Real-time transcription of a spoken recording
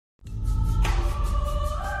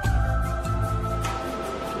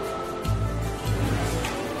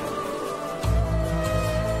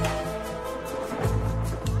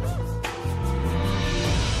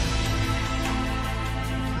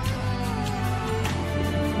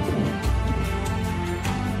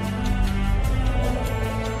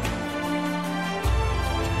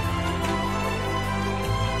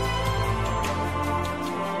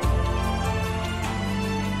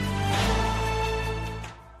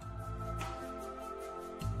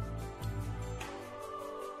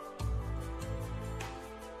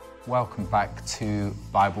Welcome back to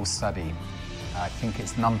Bible study. I think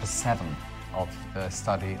it's number 7 of the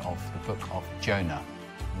study of the book of Jonah.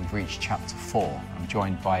 We've reached chapter 4. I'm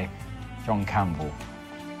joined by John Campbell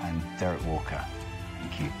and Derek Walker.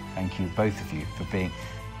 Thank you. Thank you, both of you, for being...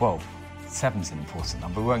 Well, 7's an important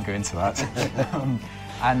number. We won't go into that.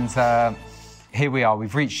 Here we are.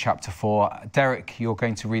 We've reached chapter 4. Derek, you're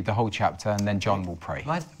going to read the whole chapter, and then John will pray.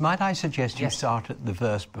 Might I suggest you start at the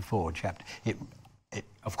verse before chapter?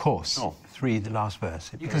 Of course. 3, the last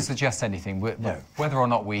verse. You can suggest anything, whether or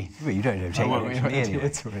not we... Well, you don't have to take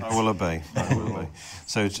it. I will obey.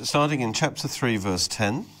 So, starting in chapter 3, verse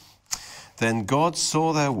 10, Then God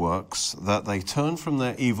saw their works, that they turned from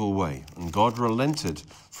their evil way, and God relented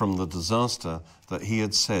from the disaster that he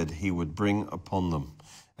had said he would bring upon them,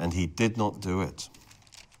 and he did not do it.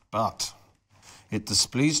 But it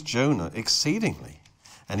displeased Jonah exceedingly,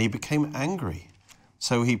 and he became angry.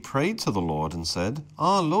 So he prayed to the Lord and said,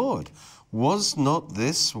 Lord, was not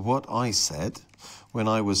this what I said when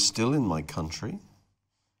I was still in my country?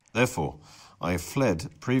 Therefore I fled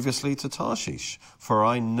previously to Tarshish, for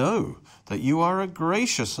I know that you are a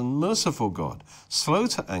gracious and merciful God, slow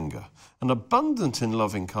to anger, and abundant in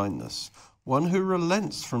loving kindness, one who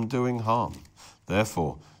relents from doing harm.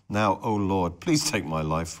 Therefore, now, O Lord, please take my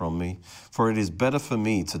life from me, for it is better for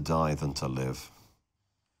me to die than to live.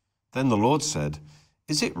 Then the Lord said,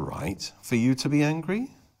 Is it right for you to be angry?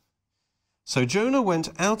 So Jonah went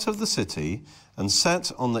out of the city and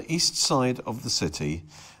sat on the east side of the city,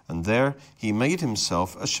 and there he made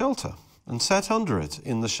himself a shelter and sat under it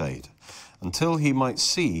in the shade, until he might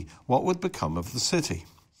see what would become of the city.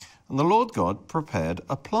 And the Lord God prepared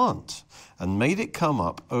a plant and made it come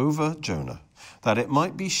up over Jonah, that it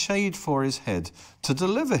might be shade for his head to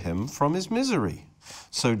deliver him from his misery.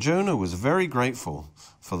 So Jonah was very grateful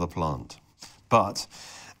for the plant. But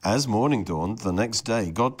as morning dawned the next day,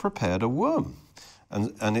 God prepared a worm,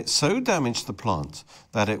 and it so damaged the plant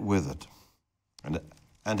that it withered.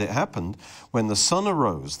 And it happened when the sun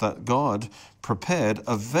arose that God prepared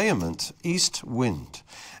a vehement east wind,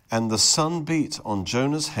 and the sun beat on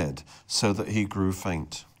Jonah's head so that he grew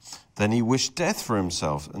faint. Then he wished death for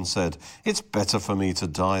himself and said, It's better for me to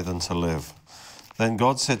die than to live. Then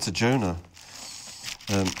God said to Jonah,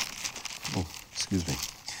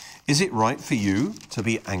 Is it right for you to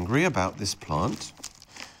be angry about this plant?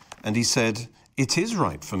 And he said, It is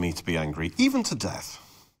right for me to be angry, even to death.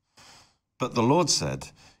 But the Lord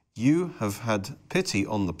said, You have had pity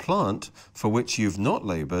on the plant for which you've not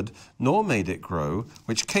laboured, nor made it grow,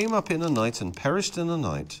 which came up in a night and perished in a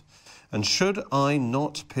night. And should I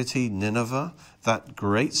not pity Nineveh, that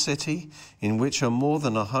great city, in which are more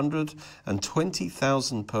than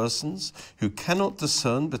 120,000 persons, who cannot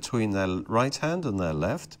discern between their right hand and their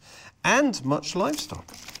left, and much livestock?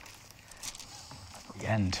 The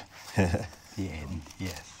end. The end,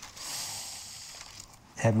 yes.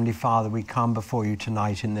 Heavenly Father, we come before you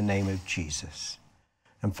tonight in the name of Jesus.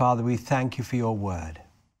 And Father, we thank you for your word.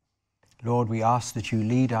 Lord, we ask that you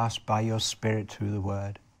lead us by your Spirit through the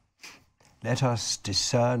word. Let us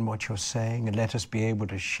discern what you're saying, and let us be able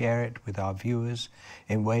to share it with our viewers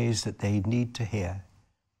in ways that they need to hear.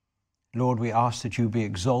 Lord, we ask that you be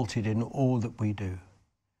exalted in all that we do,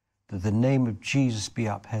 that the name of Jesus be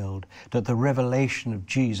upheld, that the revelation of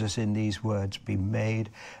Jesus in these words be made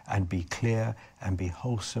and be clear and be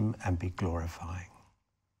wholesome and be glorifying.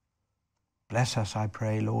 Bless us, I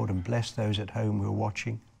pray, Lord, and bless those at home who are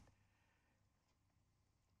watching.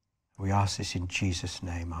 We ask this in Jesus'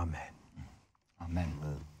 name. Amen. Amen.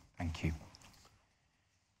 Thank you.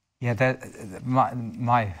 Yeah,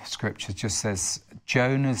 my scripture just says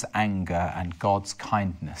Jonah's anger and God's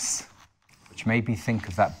kindness, which made me think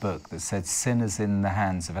of that book that said sinners in the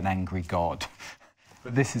hands of an angry God.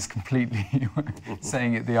 But this is completely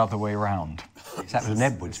saying it the other way around. That was an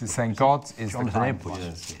Edwards. This is saying God is Jonathan the kind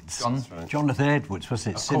Edwards. one. Right. Jonathan Edwards,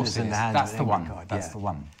 wasn't it? Of Sinners in the hands That's of the an one. angry God. That's the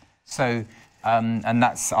one. So, and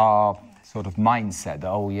that's our sort of mindset that,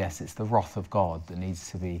 oh yes, it's the wrath of God that needs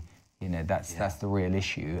to be, that's the real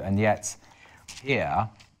issue. And yet here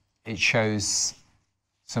it shows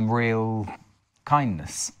some real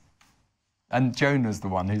kindness. And Jonah's the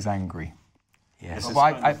one who's angry. Yes.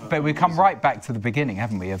 But we come right back to the beginning,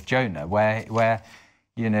 haven't we, of Jonah, where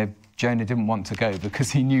Jonah didn't want to go because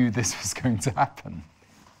he knew this was going to happen.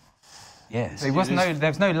 Yes. So there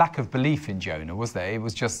was no lack of belief in Jonah, was there? It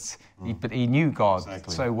was just, but he knew God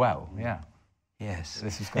so well. Yeah. Yes.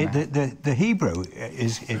 This is going to the Hebrew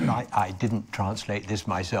I didn't translate this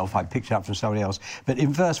myself, I picked it up from somebody else, but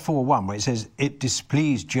in verse 4:1, where it says, it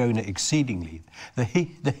displeased Jonah exceedingly, the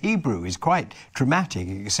Hebrew is quite dramatic.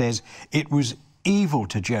 It says, it was evil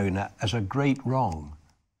to Jonah as a great wrong.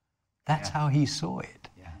 That's how he saw it.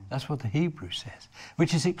 Yeah. That's what the Hebrew says,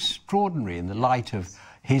 which is extraordinary in the light of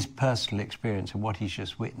his personal experience and what he's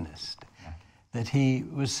just witnessed, that he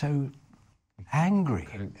was so angry.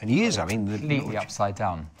 And he is, I mean... Completely upside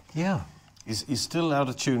down. Yeah. He's still out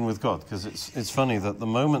of tune with God, because it's funny that the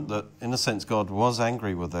moment that, in a sense, God was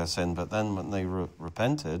angry with their sin, but then when they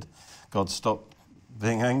repented, God stopped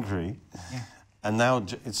being angry. Yeah. And now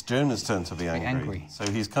it's Jonah's turn to be angry. So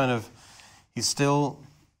he's still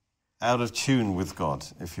out of tune with God,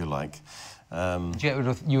 if you like. You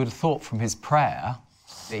would have thought from his prayer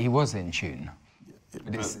that he was in tune.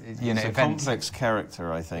 But it's a complex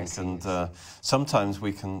character, I think, and sometimes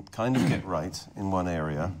we can kind of get right in one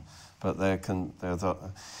area, but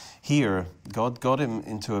here God got him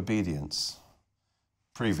into obedience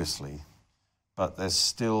previously, but there's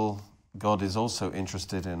still, God is also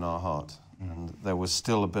interested in our heart, and there was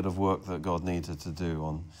still a bit of work that God needed to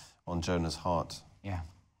do on Jonah's heart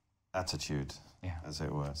attitude, as it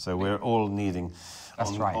were. So we're all needing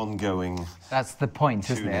ongoing. That's the point,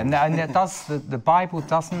 isn't it? And it does. The Bible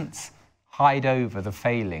doesn't hide over the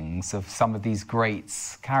failings of some of these great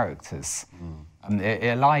characters.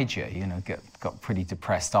 Elijah, got pretty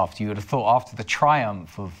depressed after. You would have thought after the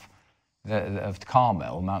triumph of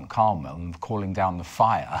Carmel, Mount Carmel, and calling down the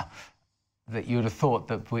fire, that you would have thought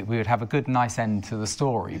that we would have a good, nice end to the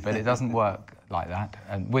story, but it doesn't work like that.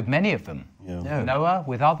 And with many of them, Noah,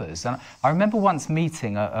 with others. And I remember once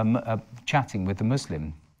meeting, chatting with a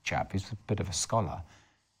Muslim chap who's a bit of a scholar,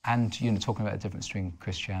 and talking about the difference between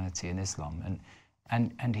Christianity and Islam.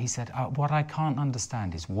 And he said, what I can't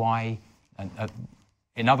understand is why.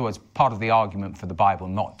 In other words, part of the argument for the Bible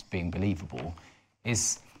not being believable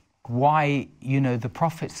is why the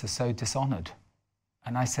prophets are so dishonoured.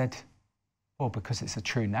 And I said, well, because it's a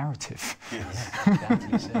true narrative. Yes,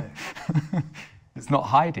 exactly so. It's not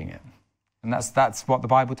hiding it. And that's what the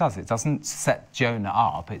Bible does. It doesn't set Jonah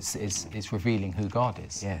up. It's revealing who God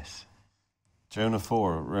is. Yes. Jonah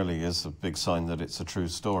 4 really is a big sign that it's a true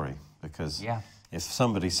story, because if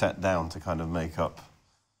somebody sat down to kind of make up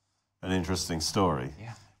an interesting story,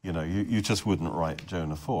 you just wouldn't write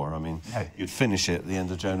Jonah 4. I mean, you'd finish it at the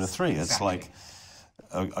end of Jonah 3. It's like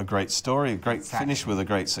a great story, a great finish with a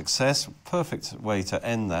great success, perfect way to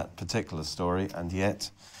end that particular story, and yet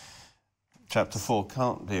chapter 4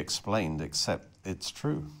 can't be explained except it's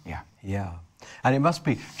true. Yeah. And it must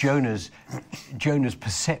be Jonah's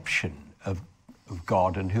perception of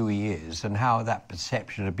God and who he is, and how that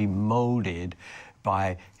perception had been moulded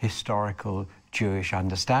by historical Jewish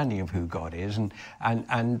understanding of who God is, and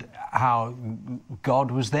how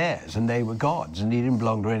God was theirs and they were God's, and he didn't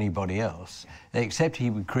belong to anybody else. They accepted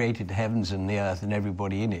he created the heavens and the earth and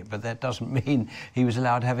everybody in it, but that doesn't mean he was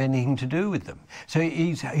allowed to have anything to do with them. So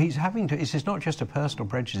he's having to, it's not just a personal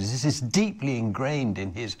prejudice, this is deeply ingrained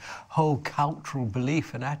in his whole cultural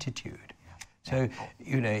belief and attitude. So,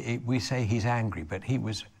 we say he's angry, but he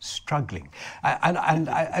was struggling.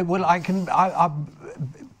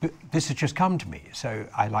 This has just come to me, so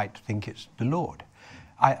I like to think it's the Lord.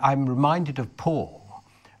 I'm reminded of Paul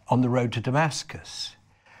on the road to Damascus,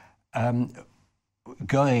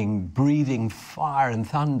 breathing fire and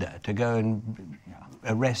thunder to go and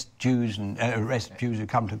arrest Jews who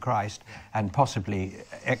come to Christ and possibly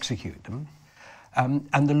execute them.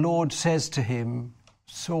 And the Lord says to him,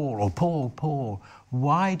 Saul, or Paul,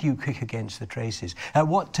 why do you kick against the traces?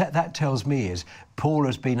 What that tells me is Paul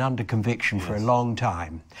has been under conviction for a long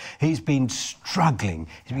time. He's been struggling.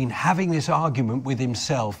 He's been having this argument with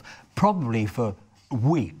himself probably for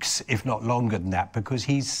weeks, if not longer than that, because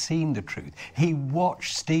he's seen the truth. He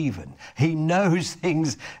watched Stephen. He knows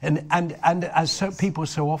things, and as people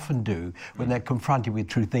so often do when they're confronted with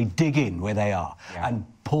truth, they dig in where they are. Yeah. And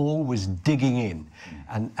Paul was digging in,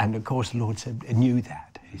 and of course the Lord knew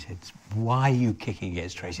that. He said, why are you kicking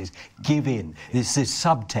against traces? Give in. There's this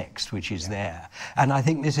subtext which is there. And I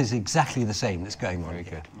think this is exactly the same that's going on Very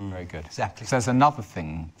here. good, very good. Exactly. So there's another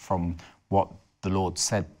thing from what the Lord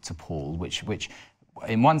said to Paul, which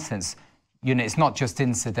in one sense, it's not just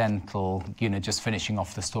incidental, just finishing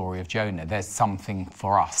off the story of Jonah. There's something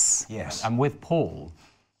for us. Yes. And with Paul,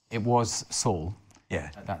 it was Saul. Yeah,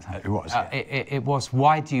 it was. It was,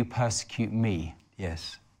 why do you persecute me?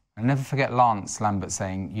 Yes. I'll never forget Lance Lambert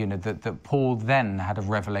saying, that Paul then had a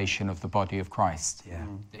revelation of the body of Christ. Yeah.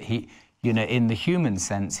 He, in the human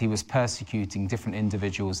sense, he was persecuting different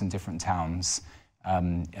individuals in different towns.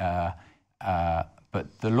 But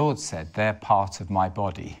the Lord said, they're part of my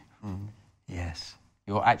body. Mm. Yes.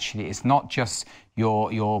 It's not just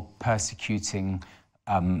you're persecuting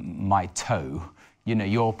my toe.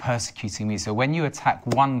 You're persecuting me. So when you attack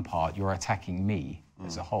one part, you're attacking me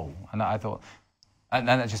as a whole. And I thought, And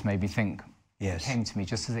that just made me think. Yes. It came to me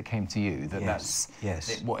just as it came to you. Yes.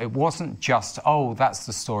 It wasn't just, oh, that's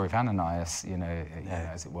the story of Ananias,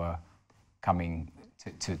 as it were, coming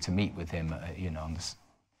to meet with him, on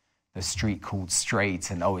the street called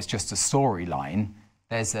Straight, and it's just a storyline.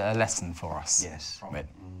 There's a lesson for us from it.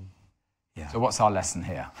 Yeah. So what's our lesson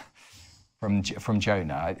here from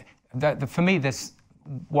Jonah? For me, there's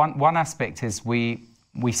one aspect is we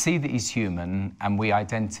see that he's human and we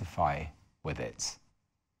identify with it.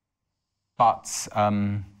 But,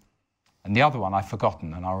 and the other one I've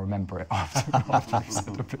forgotten, and I'll remember it after I've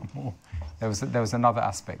said a bit more. There was another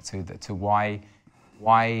aspect to why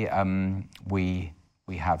we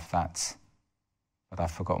have that, but I've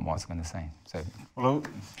forgotten what I was going to say. So, well,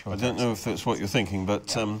 I don't know if that's what you're thinking,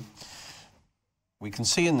 but we can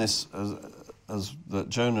see in this as that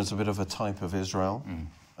Jonah's a bit of a type of Israel,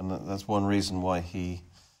 and that's one reason why he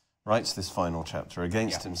writes this final chapter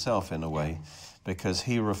against himself in a way. Because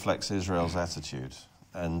he reflects Israel's attitude,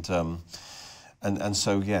 and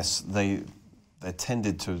so yes, they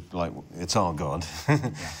tended to like it's our God,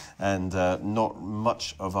 and not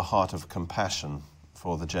much of a heart of compassion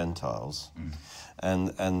for the Gentiles,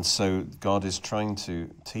 and so God is trying to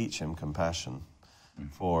teach him compassion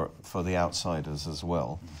for the outsiders as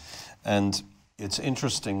well, and it's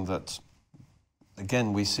interesting that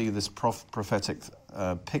again we see this prophetic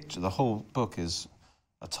picture. The whole book is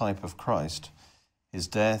a type of Christ. His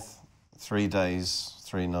death, 3 days,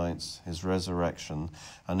 3 nights, his resurrection,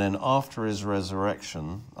 and then after his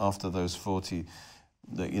resurrection, after those 40,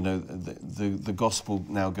 the gospel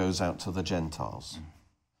now goes out to the Gentiles.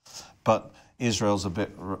 But Israel's a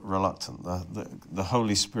bit reluctant. The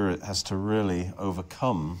Holy Spirit has to really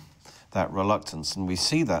overcome that reluctance, and we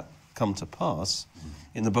see that come to pass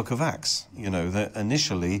in the book of Acts. That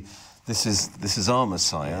initially. This is our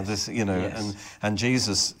Messiah. And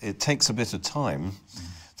Jesus. It takes a bit of time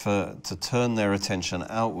to turn their attention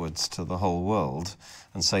outwards to the whole world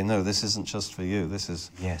and say, no, this isn't just for you. This is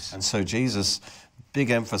And so Jesus' big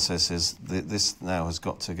emphasis is that this now has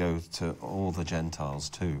got to go to all the Gentiles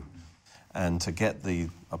too, and to get the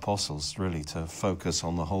apostles really to focus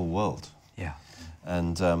on the whole world. Yeah.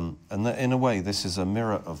 And in a way, this is a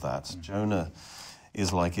mirror of that. Jonah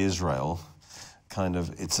is like Israel. Kind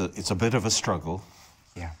of, it's a bit of a struggle,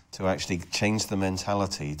 to actually change the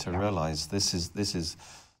mentality to realize this is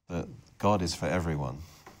that God is for everyone.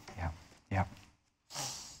 Yeah.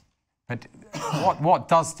 But what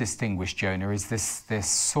does distinguish Jonah is this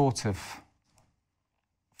sort of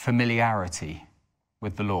familiarity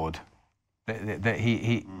with the Lord, that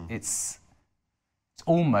he it's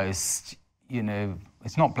almost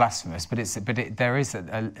it's not blasphemous, but there is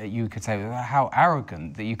you could say how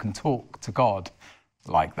arrogant that you can talk to God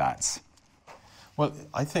like that. Well,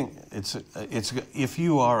 I think it's if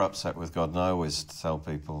you are upset with God, and I always tell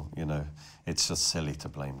people, it's just silly to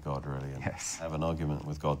blame God really and have an argument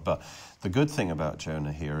with God. But the good thing about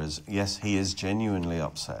Jonah here is, yes, he is genuinely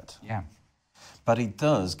upset. Yeah. But he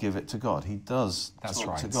does give it to God. He does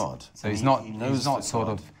talk to God. So he's not sort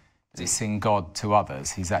of dissing God to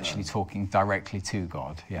others. He's actually talking directly to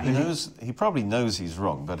God. Yeah. He probably knows he's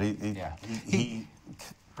wrong, but he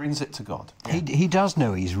brings it to God. Yeah. He does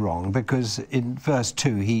know he's wrong, because in verse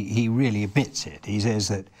 2 he really admits it. He says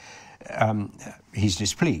that he's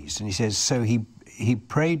displeased, and he says, so he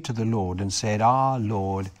prayed to the Lord and said, "Ah,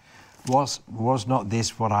 Lord, was not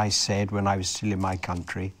this what I said when I was still in my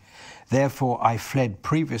country? Therefore I fled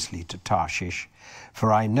previously to Tarshish,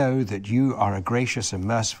 for I know that you are a gracious and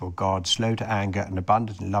merciful God, slow to anger and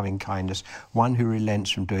abundant in loving kindness, one who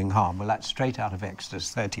relents from doing harm." Well, that's straight out of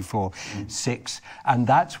Exodus 34:6, and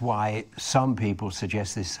that's why some people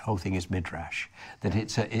suggest this whole thing is midrash, that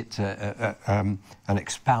it's an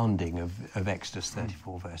expounding of Exodus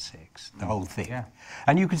 34 verse 6, the whole thing. Yeah.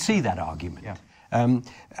 And you can see that argument. Yeah.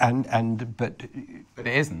 But it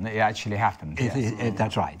isn't. It actually happened.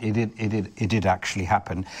 That's right. It did actually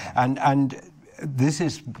happen, and this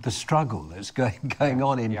is the struggle that's going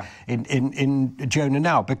on in Jonah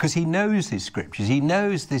now, because he knows his scriptures. He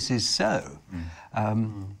knows this is so,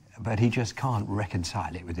 but he just can't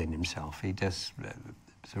reconcile it within himself. It's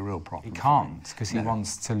a real problem. He can't, because he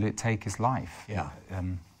wants to take his life. Yeah.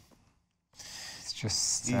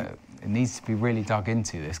 Just it needs to be really dug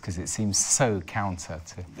into this, because it seems so counter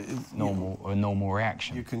to a normal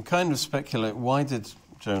reaction. You can kind of speculate, why did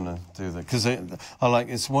Jonah do that? Because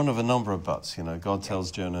it's one of a number of buts. God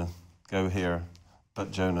tells Jonah, go here,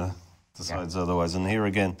 but Jonah decides otherwise. And here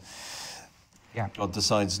again, God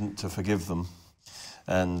decides to forgive them,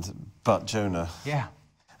 but Jonah. Yeah.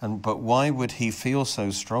 But why would he feel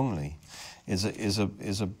so strongly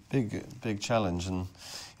is a big challenge, and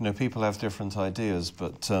people have different ideas.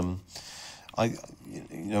 But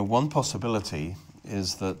one possibility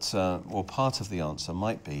is that, or part of the answer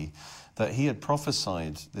might be that he had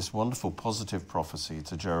prophesied this wonderful positive prophecy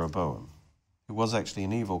to Jeroboam, who was actually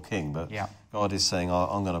an evil king, but God is saying,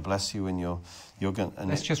 I'm going to bless you, and you're going. And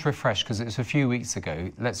let's just refresh, because it was a few weeks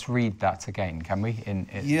ago. Let's read that again, can we?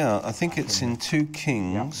 I think it's in 2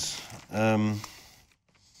 Kings.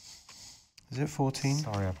 Is it 14?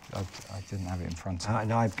 Sorry, I didn't have it in front of me.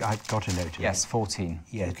 No, I've got a note. Yes, 14.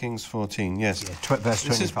 Yeah. 2 Kings 14, yes. Yeah, verse 25.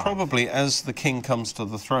 This is probably as the king comes to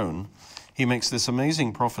the throne, he makes this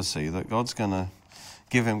amazing prophecy that God's going to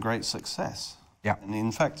give him great success. Yeah. And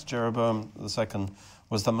in fact, Jeroboam II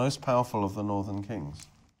was the most powerful of the northern kings.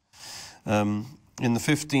 In the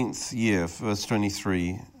 15th year, verse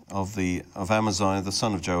 23, of Amaziah, the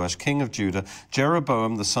son of Joash, king of Judah,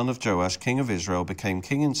 Jeroboam, the son of Joash, king of Israel, became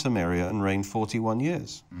king in Samaria and reigned 41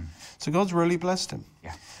 years. So God's really blessed him.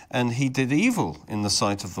 Yeah. And he did evil in the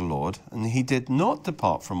sight of the Lord, and he did not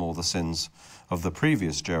depart from all the sins of the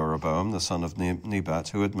previous Jeroboam, the son of Nebat,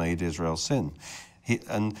 who had made Israel sin.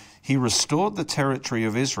 He restored the territory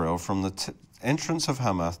of Israel from the entrance of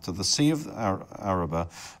Hamath to the Sea of Arabah,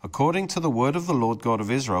 according to the word of the Lord God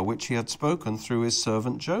of Israel, which he had spoken through his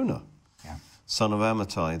servant Jonah, son of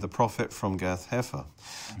Amittai, the prophet from Gath-hepher.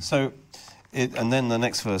 So, and then the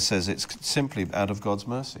next verse says it's simply out of God's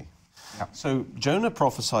mercy. Yeah. So Jonah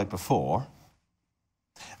prophesied before,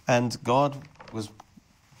 and God was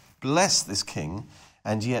blessed this king,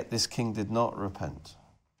 and yet this king did not repent.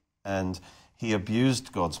 And he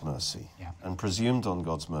abused God's mercy and presumed on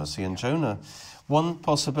God's mercy. And Jonah, one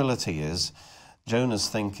possibility is Jonah's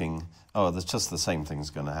thinking, there's just the same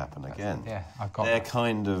thing's going to happen again. Yeah, I've got They're that.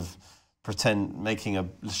 kind of making a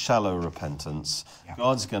shallow repentance. Yeah.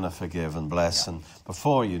 God's going to forgive and bless, and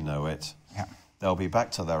before you know it, they'll be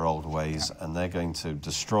back to their old ways, and they're going to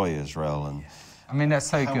destroy Israel. And I mean, that's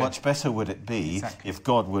so how good. much better would it be if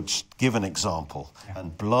God would give an example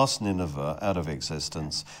and blast Nineveh out of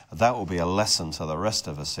existence? That will be a lesson to the rest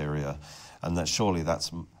of Assyria, and that surely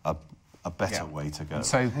that's a better way to go.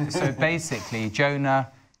 So basically,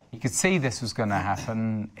 Jonah, he could see this was going to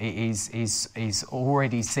happen. He's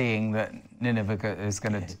already seeing that Nineveh is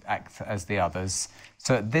going to act as the others.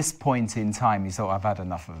 So at this point in time, he thought, I've had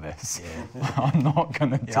enough of this. Yeah. I'm not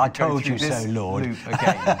going to I told you so, Lord. loop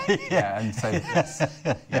again. And so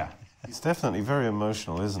He's definitely very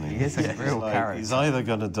emotional, isn't he? He is a real character. He's either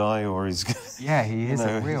going to die or he's going to... Yeah, he is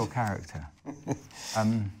a real character.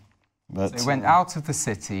 But, so he went out of the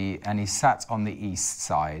city and he sat on the east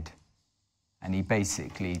side, and he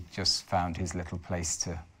basically just found his little place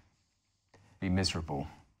to be miserable.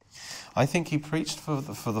 I think he preached for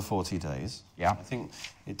the 40 days. Yeah. I think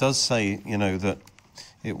it does say, that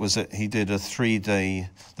it was he did a 3-day...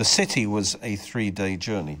 The city was a 3-day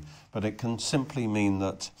journey, but it can simply mean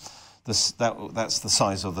that that's the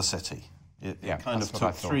size of the city. It kind of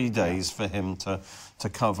took 3 days for him to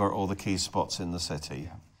cover all the key spots in the city.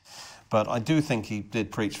 Yeah. But I do think he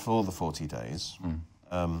did preach for the 40 days.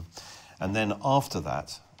 And then after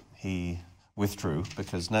that, he withdrew,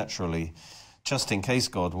 because naturally, just in case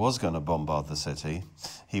God was going to bombard the city,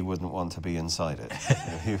 he wouldn't want to be inside it.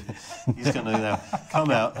 He's going to now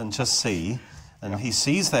come out and just see, and he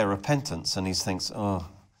sees their repentance, and he thinks,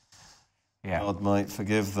 God might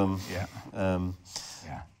forgive them.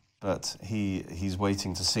 But he's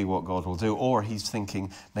waiting to see what God will do. Or he's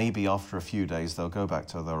thinking maybe after a few days they'll go back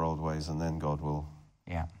to their old ways, and then God will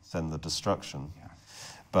send the destruction. Yeah.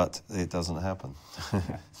 But it doesn't happen.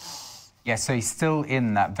 So he's still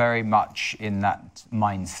very much in that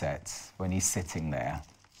mindset when he's sitting there,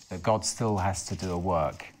 that God still has to do a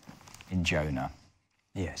work in Jonah.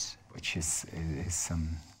 Yes. Which is it's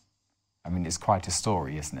quite a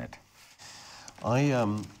story, isn't it? I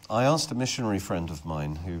asked a missionary friend of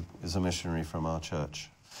mine who is a missionary from our church,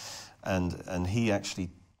 and he actually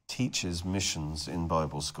teaches missions in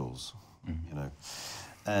Bible schools,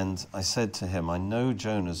 And I said to him, I know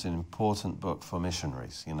Jonah's an important book for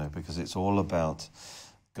missionaries, because it's all about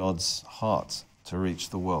God's heart to reach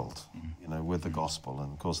the world, with the gospel.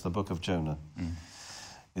 And of course, the book of Jonah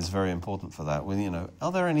is very important for that. Well,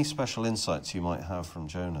 are there any special insights you might have from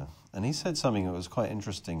Jonah? And he said something that was quite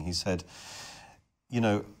interesting. He said,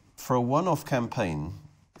 for a one-off campaign,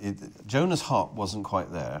 Jonah's heart wasn't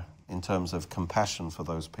quite there in terms of compassion for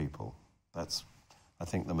those people. That's, I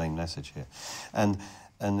think, the main message here. And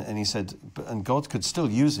he said, and God could still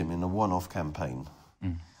use him in a one-off campaign,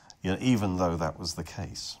 even though that was the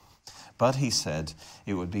case. But he said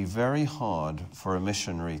it would be very hard for a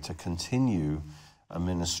missionary to continue a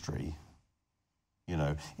ministry you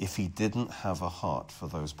know, if he didn't have a heart for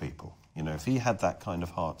those people. You know, if he had that kind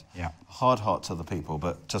of heart, hard heart to the people,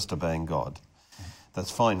 but just obeying God,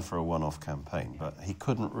 that's fine for a one-off campaign, but he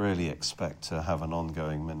couldn't really expect to have an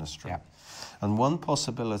ongoing ministry. And one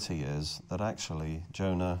possibility is that actually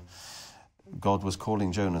God was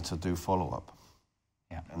calling Jonah to do follow-up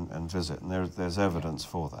and visit, and there's evidence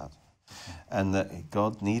for that. And that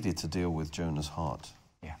God needed to deal with Jonah's heart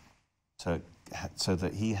so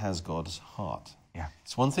that he has God's heart.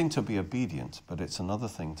 It's one thing to be obedient, but it's another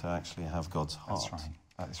thing to actually have God's heart.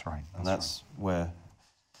 That's right. And that's where...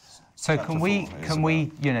 So can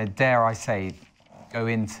we, you know, dare I say, go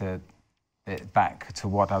into it back to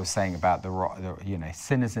what I was saying about the you know,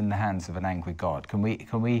 sinners in the hands of an angry God? Can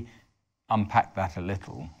we unpack that a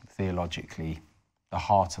little theologically? The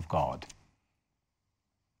heart of God.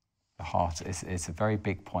 The heart is a very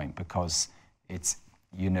big point, because it's,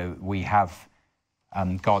 you know, we have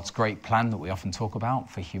God's great plan that we often talk about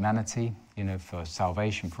for humanity, you know, for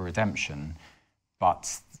salvation, for redemption, but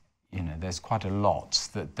you know, there's quite a lot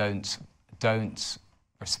that don't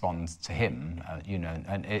respond to him, you know,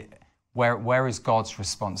 and where is God's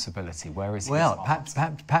responsibility? Where is his heart?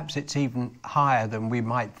 Perhaps it's even higher than we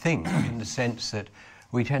might think, in the sense that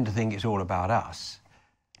we tend to think it's all about us,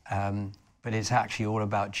 but it's actually all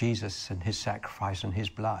about Jesus and his sacrifice and his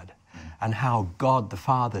blood, and how God the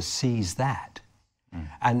Father sees that.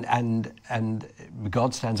 And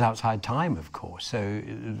God stands outside time, of course, so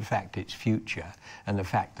the fact it's future and the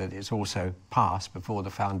fact that it's also past before the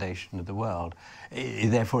foundation of the world,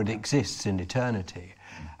 therefore it exists in eternity.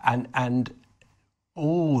 And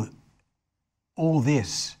all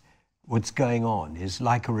this, what's going on, is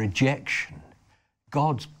like a rejection.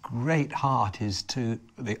 God's great heart is to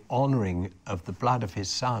the honouring of the blood of his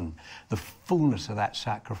Son, the fullness of that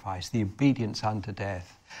sacrifice, the obedience unto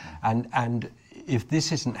death. And if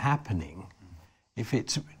this isn't happening,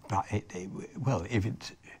 it's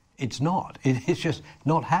not. It's just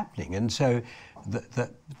not happening. And so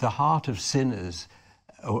the heart of sinners,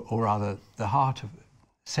 or rather the heart of,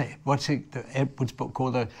 what's Edward's book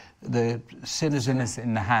called? The sinners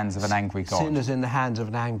in the hands of an angry God. Sinners in the hands of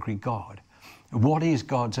an angry God. What is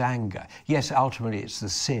God's anger? Yes, ultimately it's the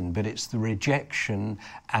sin, but it's the rejection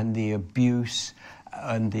and the abuse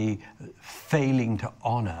and the failing to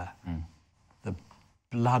honour the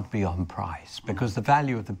blood beyond price, because the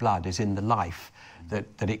value of the blood is in the life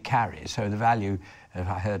that it carries. So the value, if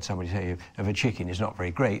I heard somebody say, of a chicken is not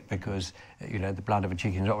very great, because, you know, the blood of a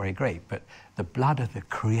chicken is not very great, but the blood of the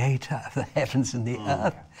Creator of the heavens and the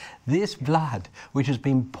earth, this blood which has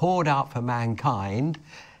been poured out for mankind,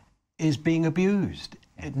 is being abused,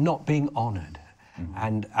 not being honoured.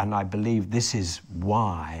 And I believe this is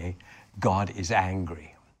why God is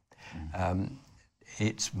angry.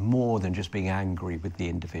 It's more than just being angry with the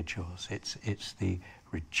individuals. It's the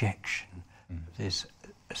rejection of this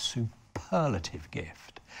superlative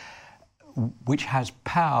gift, which has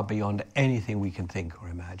power beyond anything we can think or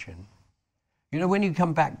imagine. You know, when you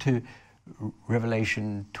come back to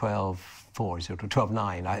Revelation 12:4, is it, or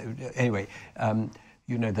 12:9? Anyway,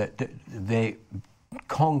 you know, that they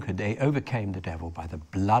conquered, they overcame the devil by the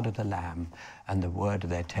blood of the Lamb and the word of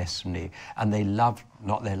their testimony, and they loved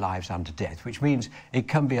not their lives unto death, which means it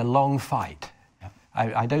can be a long fight.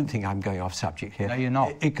 I don't think I'm going off subject here. No, you're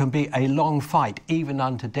not. It can be a long fight, even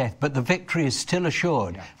unto death, but the victory is still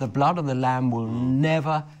assured. The blood of the Lamb will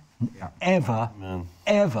never, ever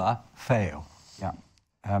fail.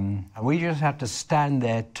 And we just have to stand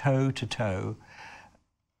there toe to toe,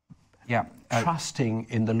 trusting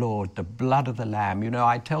in the Lord, the blood of the Lamb. You know,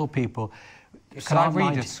 I tell people... Can I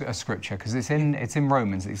read a scripture? Because it's in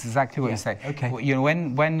Romans. It's exactly what you say. Okay. You know,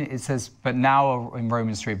 when it says, but now in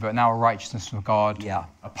Romans 3, but now a righteousness from God,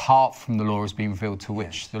 apart from the law, has been revealed, to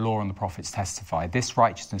which the law and the prophets testify. This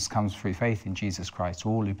righteousness comes through faith in Jesus Christ, to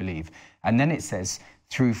all who believe. And then it says,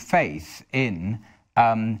 through faith in,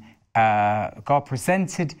 God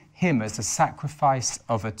presented him as a sacrifice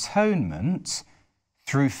of atonement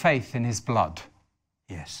through faith in his blood.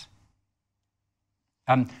 Yes.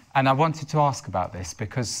 And I wanted to ask about this,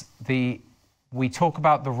 because we talk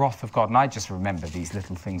about the wrath of God, and I just remember these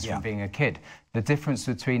little things from being a kid. The difference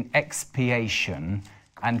between expiation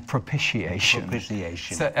and propitiation.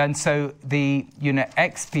 So the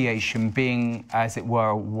expiation being, as it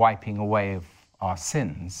were, wiping away of our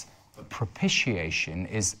sins, but propitiation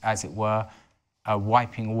is, as it were, a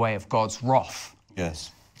wiping away of God's wrath.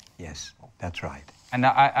 Yes, that's right.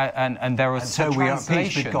 And there are some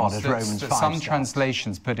translations, with God, as Romans 5 some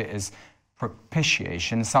translations put it as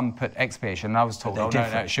propitiation, some put expiation, and I was told, no,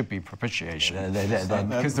 it should be propitiation. They're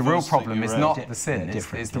because the real problem is not the sin,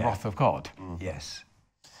 it's the wrath of God. Yes.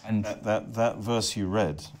 And that verse you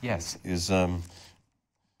read yes, is, I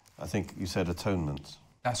think you said atonement.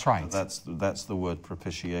 that's right. That's the word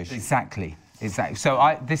propitiation. Exactly.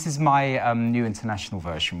 So this is my New International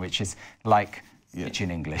Version, which is like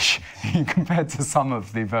pidgin English compared to some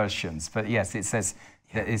of the versions. But yes, it says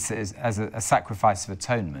that it's as a sacrifice of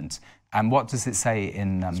atonement. And what does it say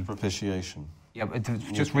in... it's propitiation. Yeah,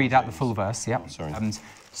 just read out the full verse, yeah. Oh, sorry. It's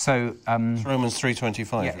Romans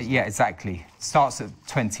 3:25. Yeah, exactly. Starts at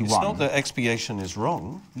 21. It's not that expiation is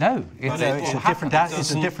wrong. No, it's a different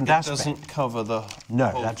aspect. It doesn't cover the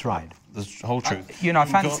whole, that's right. The whole truth. I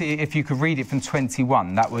fancy if you could read it from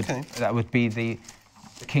 21, that would be the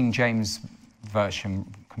King James version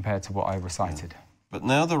compared to what I recited. But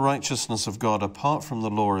now the righteousness of God apart from the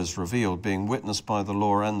law is revealed, being witnessed by the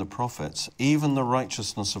law and the prophets, even the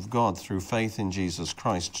righteousness of God through faith in Jesus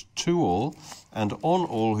Christ, to all and on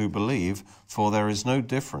all who believe, for there is no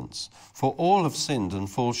difference. For all have sinned and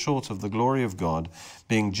fall short of the glory of God,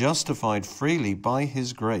 being justified freely by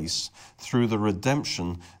his grace through the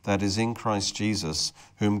redemption that is in Christ Jesus,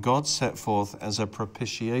 whom God set forth as a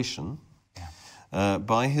propitiation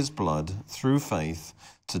by his blood through faith,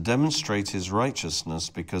 to demonstrate his righteousness,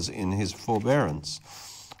 because in his forbearance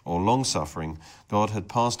or long-suffering, God had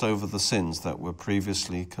passed over the sins that were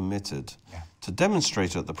previously committed, to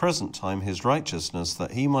demonstrate at the present time his righteousness,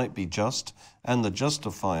 that he might be just and the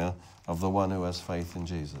justifier of the one who has faith in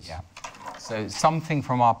Jesus. Yeah. So something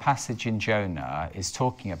from our passage in Jonah is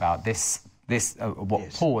talking about this what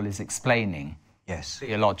Paul is explaining. Yes.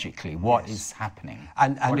 Theologically, what is happening?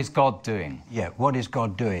 And what is God doing? Yeah, what is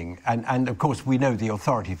God doing? And of course, we know the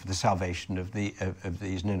authority for the salvation of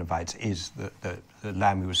these Ninevites is the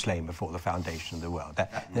Lamb who was slain before the foundation of the world.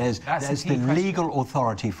 There's the legal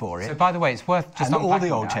authority for it. So, by the way, it's worth just and all the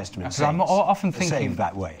Old that, Testament saints I'm often thinking saved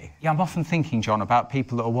that way. Yeah, I'm often thinking, John, about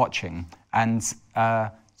people that are watching, and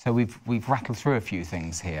so we've rattled through a few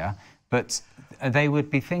things here, but they would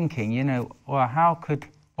be thinking, well,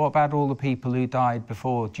 what about all the people who died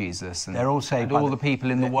before Jesus? And, they're all saved. And all the people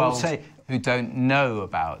in the world who don't know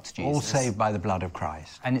about Jesus. All saved by the blood of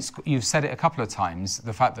Christ. And you've said it a couple of times,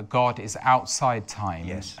 the fact that God is outside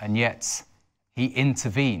time, and yet he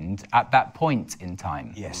intervened at that point in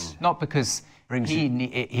time. Yes. Not because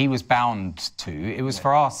he was bound to, it was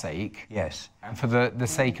for our sake. Yes. And for the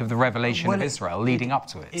sake of the revelation of Israel leading up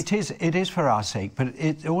to it. It is for our sake, but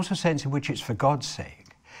it's also a sense in which it's for God's sake.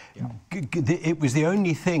 Yeah. It was the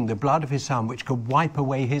only thing, the blood of his son, which could wipe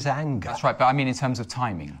away his anger. That's right, but I mean in terms of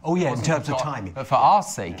timing. Oh yeah, in terms of timing. But for our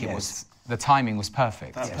sake, the timing was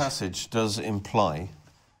perfect. That passage does imply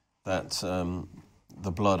that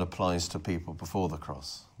the blood applies to people before the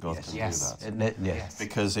cross. God can do that.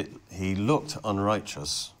 Because he looked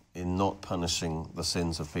unrighteous in not punishing the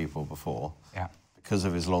sins of people before. Yeah. Because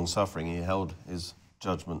of his long suffering, he held his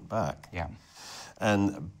judgment back. Yeah.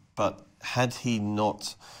 But had he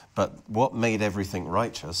not... But what made everything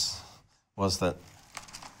righteous was the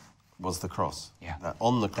cross. Yeah. That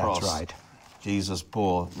on the cross, that's right. Jesus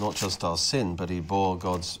bore not just our sin, but he bore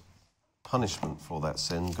God's punishment for that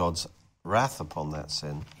sin, God's wrath upon that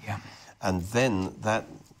sin. Yeah. And then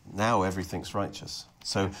now everything's righteous.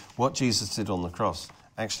 So what Jesus did on the cross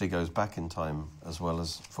actually goes back in time as well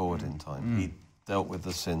as forward in time. He dealt with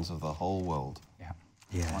the sins of the whole world.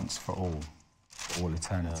 Yeah. Once for all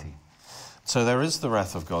eternity. Yeah. So there is the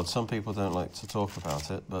wrath of God. Some people don't like to talk about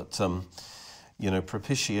it, but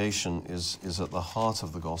propitiation is at the heart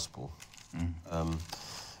of the gospel.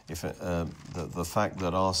 The fact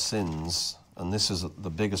that our sins, and this is the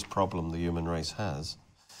biggest problem the human race has,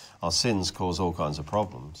 our sins cause all kinds of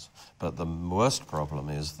problems, but the worst problem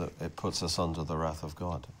is that it puts us under the wrath of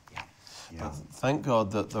God. Yeah. But thank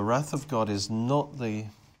God that the wrath of God is not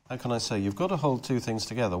how can I say, you've got to hold two things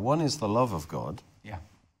together. One is the love of God. Yeah.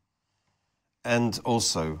 And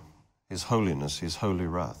also his holiness, his holy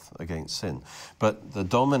wrath against sin. But the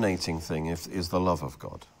dominating thing is the love of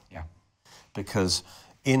God. Yeah. Because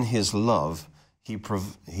in his love, he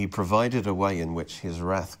provided a way in which his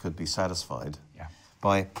wrath could be satisfied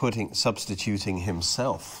by substituting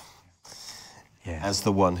himself as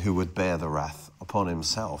the one who would bear the wrath upon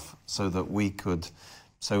himself, so that we could...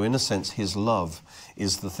 So in a sense, his love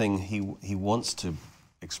is the thing he wants to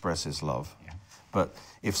express his love. Yeah. But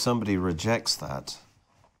if somebody rejects that,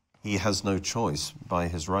 he has no choice by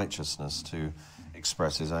his righteousness to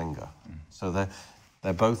express his anger. So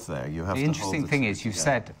they're both there. You have the interesting thing is, you've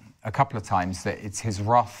said a couple of times that it's his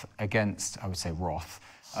wrath against, I would say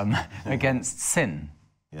against sin.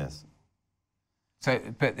 Yes. So,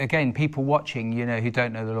 but again, people watching, who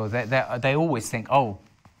don't know the Lord, they always think, oh,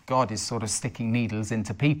 God is sort of sticking needles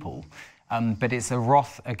into people. but it's a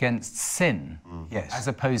wrath against sin, Yes. as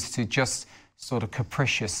opposed to just sort of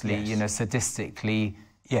capriciously, sadistically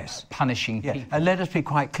punishing people. And let us be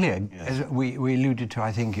quite clear, as we alluded to,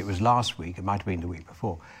 I think it was last week, it might have been the week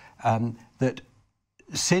before, that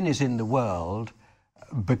sin is in the world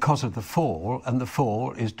because of the fall, and the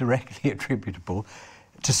fall is directly attributable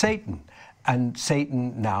to Satan. And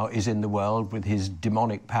Satan now is in the world with his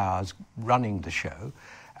demonic powers running the show,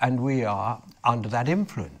 and we are under that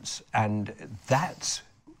influence. And that's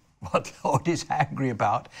what the Lord is angry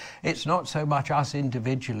about. It's not so much us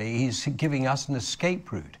individually. He's giving us an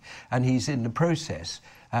escape route, and he's in the process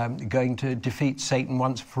going to defeat Satan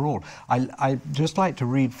once for all. I'd just like to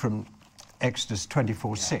read from Exodus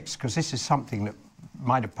 24:6, because this is something that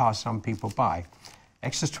might have passed some people by.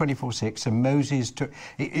 Exodus 24:6, and Moses took,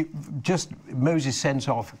 Moses sends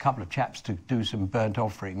off a couple of chaps to do some burnt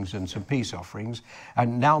offerings and some peace offerings,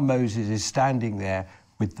 and now Moses is standing there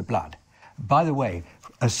with the blood. By the way,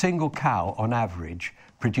 a single cow on average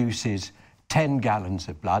produces 10 gallons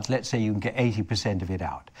of blood. Let's say you can get 80% of it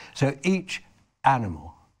out. So each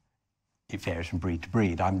animal, it varies from breed to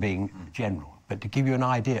breed, I'm being general, but to give you an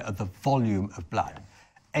idea of the volume of blood,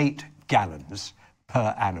 8 gallons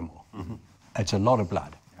per animal. It's a lot of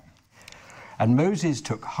blood. And Moses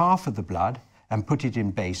took half of the blood and put it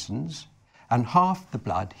in basins, and half the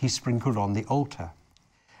blood he sprinkled on the altar.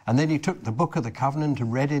 And then he took the book of the covenant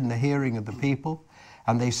and read in the hearing of the people,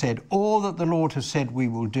 and they said, "All that the Lord has said we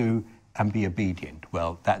will do, and be obedient."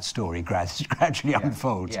 Well, that story gradually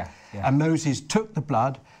unfolds. And Moses took the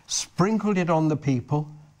blood, sprinkled it on the people,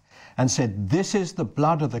 and said, "This is the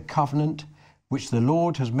blood of the covenant which the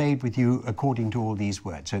Lord has made with you according to all these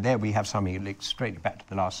words." So there we have something that links straight back to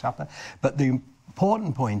the Last Supper. But the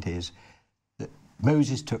important point is that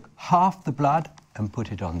Moses took half the blood and put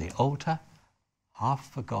it on the altar, half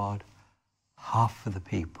for God, half for the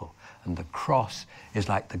people. And the cross is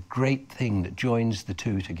like the great thing that joins the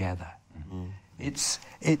two together. It's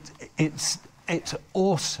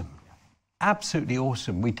awesome, absolutely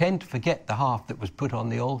awesome. We tend to forget the half that was put on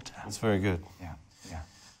the altar. That's very good.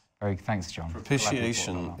 Very thanks, John.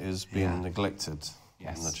 Propitiation is being neglected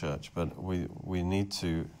in the church, but we need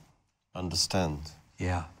to understand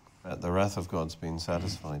that the wrath of God's been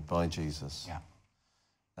satisfied by Jesus,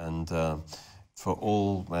 and for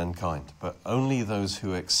all mankind. But only those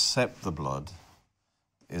who accept the blood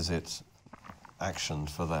is it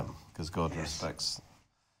actioned for them, because God respects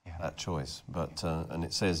that choice. But and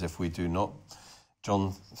it says, if we do not,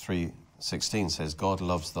 John 3:16 says, God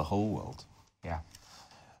loves the whole world.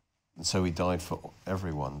 And so he died for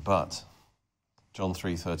everyone. But John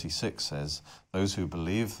 3:36 says, those who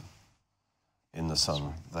believe in the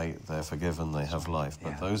Son, they're forgiven, they have life.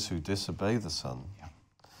 But those who disobey the Son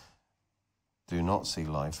do not see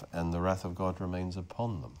life, and the wrath of God remains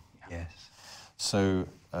upon them. So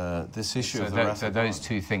this issue of the wrath of God... So those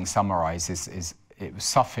two things summarise is it was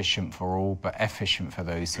sufficient for all, but efficient for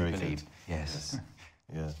those who believe.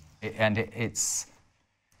 And it's...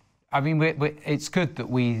 I mean, it's good that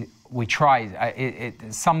we try.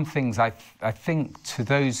 Some things I think to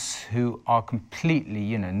those who are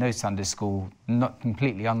completely, no Sunday school, not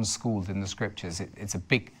completely unschooled in the scriptures,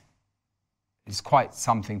 it's quite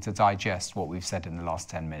something to digest what we've said in the last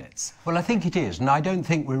 10 minutes. Well, I think it is, and I don't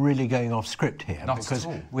think we're really going off script here. Not because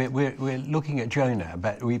at all. We're looking at Jonah,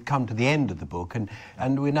 but we've come to the end of the book, and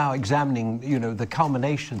we're now examining, the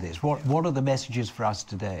culmination of this. What are the messages for us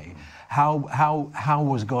today? How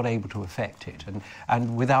was God able to effect it?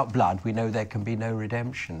 And without blood, we know there can be no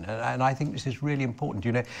redemption. And I think this is really important.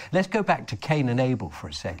 Let's go back to Cain and Abel for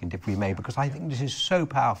a second, if we may, because I think this is so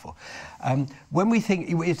powerful. When we think,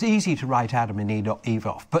 it's easy to write Adam and Eve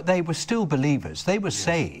off, but they were still believers. They were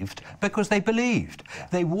saved because they believed.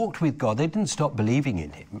 They walked with God. They didn't stop believing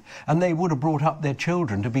in him, and they would have brought up their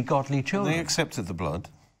children to be godly children. They accepted the blood.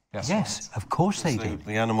 Yes, of course they did.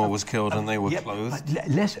 The animal was killed and they were clothed.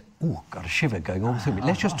 Got a shiver going all through me.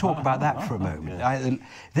 Let's just talk about that for a moment.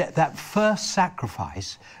 That first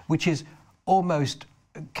sacrifice, which is almost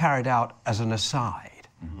carried out as an aside,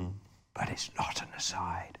 but it's not an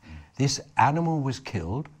aside. This animal was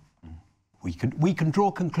killed. We can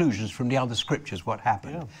draw conclusions from the other scriptures what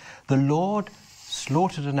happened. The Lord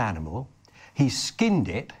slaughtered an animal. He skinned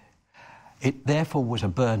it. It therefore was a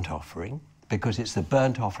burnt offering, because it's the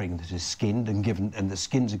burnt offering that is skinned and given, and the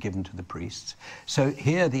skins are given to the priests. So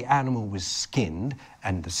here the animal was skinned,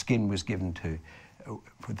 and the skin was given to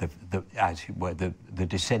the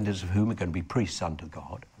descendants of whom are going to be priests unto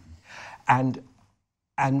God, and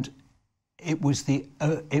it was the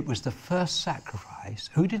first sacrifice.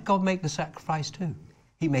 Who did God make the sacrifice to?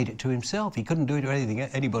 He made it to himself. He couldn't do it to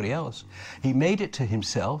anybody else. He made it to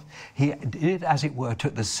himself. He did, as it were,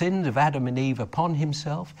 took the sins of Adam and Eve upon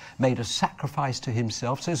himself, made a sacrifice to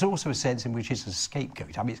himself. So there's also a sense in which it's a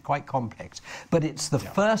scapegoat. I mean, it's quite complex. But it's the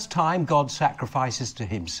first time God sacrifices to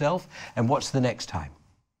himself. And what's the next time?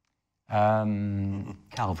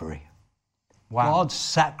 Calvary. Wow. God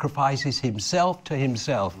sacrifices himself to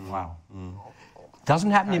himself. Wow.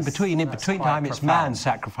 Doesn't happen in between. In between time, it's man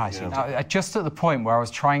sacrificing. Now, just at the point where I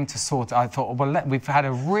was trying to sort, I thought, well, we've had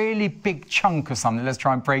a really big chunk of something. Let's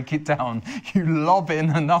try and break it down. You lob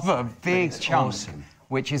in another big chunk, awesome.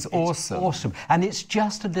 Which is awesome. Awesome. And it's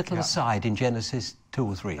just a little aside in Genesis 2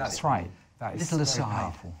 or 3. That's right. That is little aside.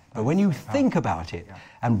 Powerful. But when you think about it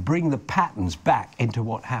and bring the patterns back into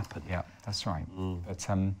what happened. Yeah, that's right. But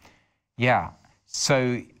yeah,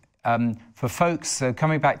 so for folks,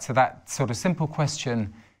 coming back to that sort of simple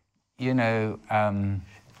question, you know,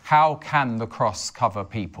 how can the cross cover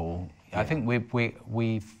people? I think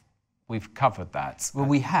we've covered that. Well,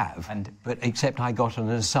 we have, but except I got on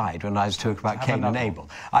an aside when I was talking about Cain and Abel.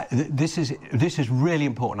 This is really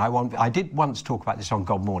important. I did once talk about this on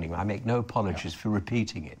God Morning. I make no apologies for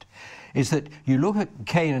repeating it. Is that you look at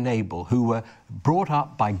Cain and Abel, who were brought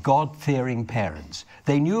up by God-fearing parents.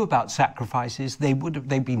 They knew about sacrifices. They'd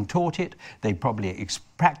been taught it. They probably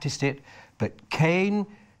practiced it. But Cain,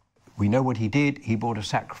 we know what he did. He brought a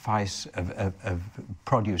sacrifice of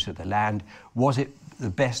produce of the land. Was it the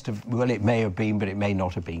best of? Well, it may have been, but it may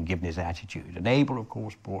not have been, given his attitude. And Abel, of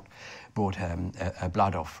course, brought a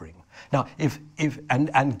blood offering. Now,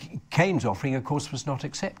 and Cain's offering, of course, was not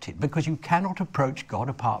accepted, because you cannot approach God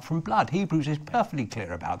apart from blood. Hebrews is perfectly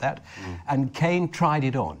clear about that. And Cain tried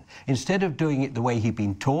it on. Instead of doing it the way he'd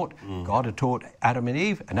been taught, God had taught Adam and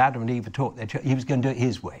Eve, and Adam and Eve had taught he was going to do it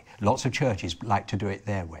his way. Lots of churches like to do it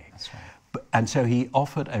their way. That's right. And so he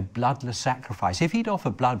offered a bloodless sacrifice. If he'd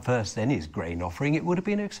offered blood first, then his grain offering, it would have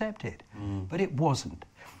been accepted. But it wasn't.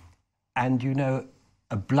 And you know,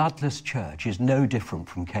 a bloodless church is no different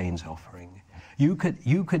from Cain's offering. You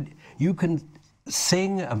can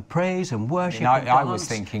sing and praise and worship. I was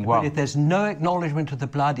thinking, well, but if there's no acknowledgement of the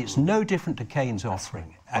blood, it's no different to Cain's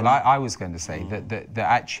offering. Well, I was going to say that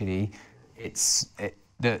actually,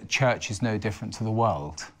 the church is no different to the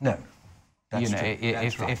world. No. That's you know,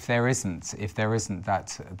 true. if there isn't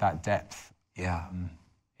that depth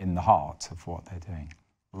in the heart of what they're doing.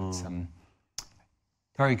 It's,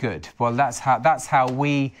 very good. Well, that's how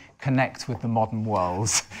we connect with the modern world.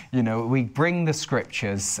 You know, we bring the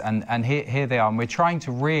scriptures, and here they are, and we're trying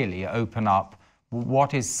to really open up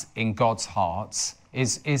what is in God's heart.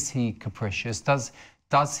 Is he capricious?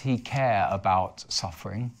 Does he care about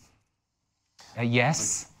suffering?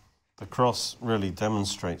 Yes. The cross really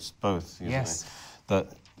demonstrates both. Yes.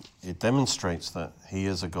 That it demonstrates that he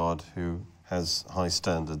is a God who has high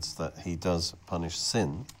standards, that he does punish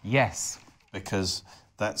sin. Yes. Because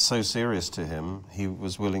that's so serious to him, he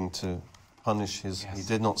was willing to punish his... He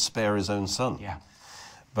did not spare his own son. Yeah.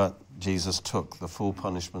 But Jesus took the full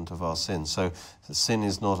punishment of our sin. So sin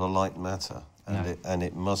is not a light matter, and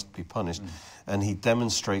it must be punished. And he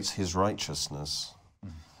demonstrates his righteousness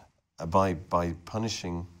by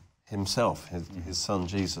punishing himself, his son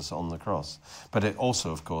Jesus, on the cross. But it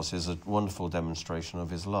also, of course, is a wonderful demonstration of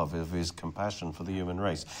his love, of his compassion for the human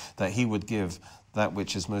race, that he would give that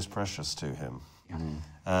which is most precious to him.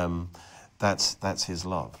 That's his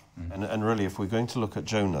love. And really, if we're going to look at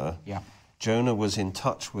Jonah, Jonah was in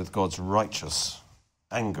touch with God's righteous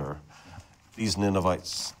anger. These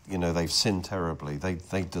Ninevites, you know, they've sinned terribly.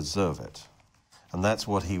 They deserve it. And that's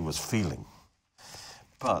what he was feeling.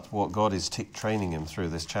 But what God is training him through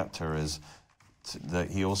this chapter is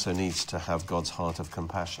that he also needs to have God's heart of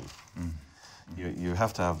compassion. You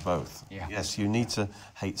have to have both. Yeah. Yes, you need to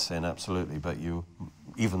hate sin, absolutely, but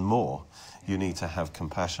even more, you need to have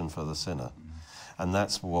compassion for the sinner. And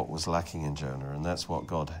that's what was lacking in Jonah, and that's what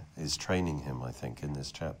God is training him, I think, in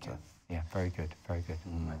this chapter. Yeah, very good, very good.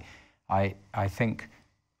 I think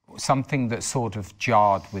something that sort of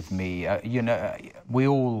jarred with me, you know, we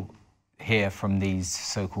all hear from these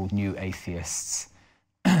so-called new atheists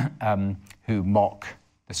who mock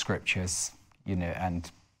the scriptures, you know,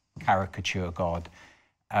 and caricature God.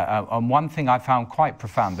 And one thing I found quite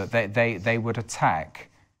profound, that they would attack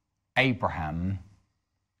Abraham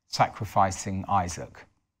sacrificing Isaac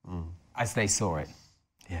as they saw it.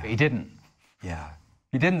 But he didn't. Yeah.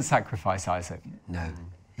 He didn't sacrifice Isaac. No.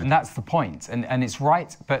 And that's the point. And it's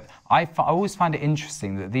right. But I always find it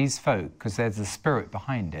interesting that these folk, because there's a spirit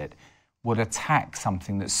behind it, would attack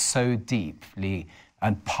something that's so deeply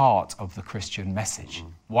and part of the Christian message.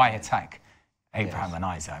 Why attack Abraham and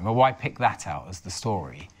Isaac? Well, why pick that out as the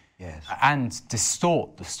story? Yes. and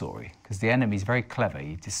distort the story, because the enemy's very clever.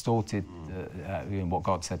 He distorted what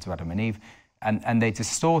God said to Adam and Eve, and they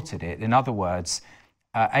distorted it. In other words,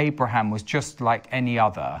 Abraham was just like any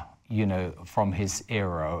other, from his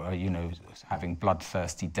era, having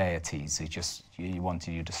bloodthirsty deities who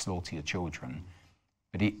wanted you to slaughter your children.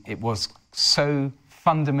 But it was so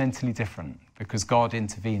fundamentally different, because God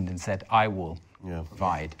intervened and said, I will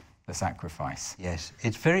provide the sacrifice. Yes,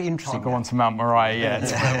 it's very interesting. Can't go on to Mount Moriah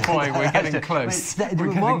yet. Boy, we're getting close.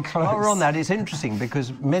 While we're on that, it's interesting,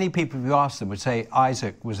 because many people, if you ask them, would say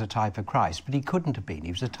Isaac was a type of Christ, but he couldn't have been.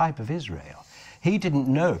 He was a type of Israel. He didn't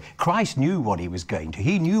know. Christ knew what he was going to.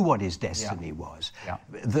 He knew what his destiny was. Yeah.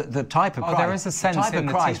 The type of Christ. There is a sense the type in of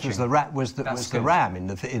the Christ teaching. was the ram in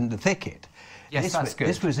the thicket. Yes, that's good.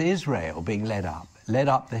 This was Israel being led up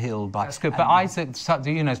the hill by... That's good, but Isaac,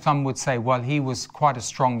 some would say, well, he was quite a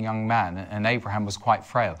strong young man, and Abraham was quite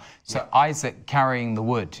frail. So Isaac carrying the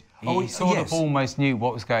wood, he sort of almost knew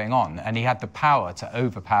what was going on, and he had the power to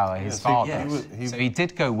overpower his father. So he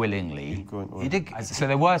did go willingly. He did. So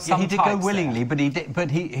there were some he did go willingly, but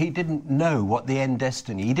he didn't know what the end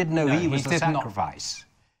destiny. He didn't know he was the sacrifice.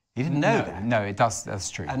 He didn't know that. No, that's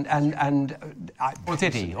true. Or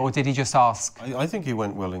did he? Or did he just ask? I think he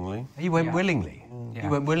went willingly. He went willingly. Yeah. He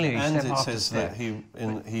went willingly. And it says that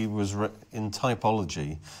he was in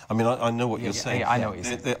typology. I mean, I know what you're saying. Yeah, I know what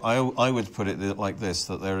you're saying. I would put it like this: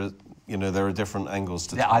 that there are different angles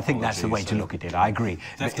to typology. I think that's the way to look at it. I agree.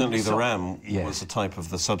 Definitely, the ram was a type of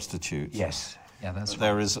the substitute. Yes. Yeah, that's right.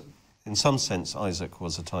 There is, in some sense, Isaac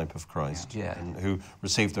was a type of Christ, and who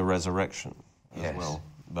received the resurrection as well.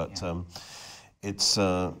 But it's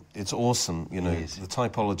awesome, the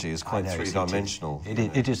typology is quite three-dimensional.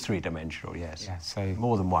 It is three-dimensional, yes. Yeah, so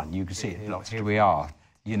more than one, you can see it. Here we are,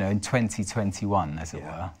 in 2021, as it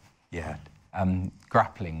were. Yeah.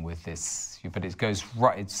 Grappling with this, but it goes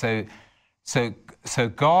right. So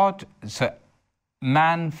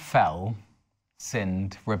man fell,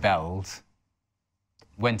 sinned, rebelled,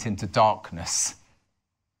 went into darkness,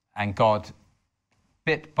 and God,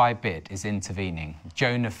 bit by bit, is intervening.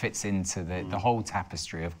 Jonah fits into the whole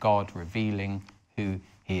tapestry of God revealing who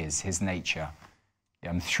he is, his nature,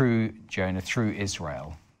 through Jonah, through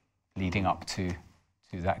Israel, leading up to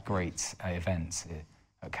that great event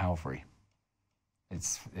at Calvary.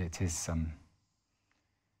 It is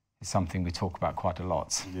something we talk about quite a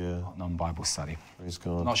lot on Bible study. Praise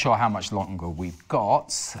God. I'm not sure how much longer we've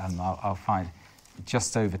got. I'll find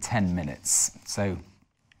just over 10 minutes. So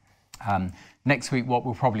next week, what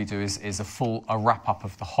we'll probably do is a wrap-up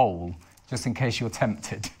of the whole, just in case you're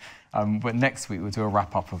tempted. But next week, we'll do a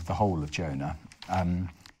wrap-up of the whole of Jonah.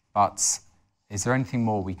 But is there anything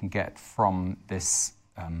more we can get from this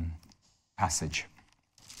passage?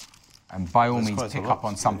 And by all means, pick up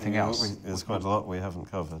on something else. There's quite a lot we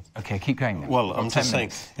haven't covered. Okay, keep going then. Well, I'm just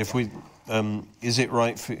saying, if we, is it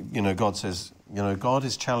right for, God says, God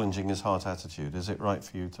is challenging his heart attitude. Is it right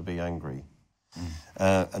for you to be angry?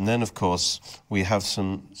 And then, of course, we have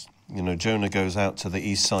some, Jonah goes out to the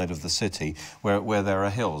east side of the city where there are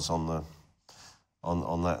hills on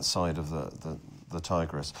that side of the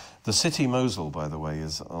Tigris. The city Mosul, by the way,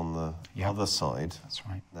 is on the other side. That's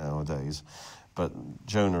right. Nowadays. But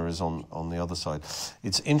Jonah is on the other side.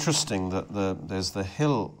 It's interesting that there's the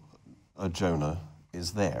hill of Jonah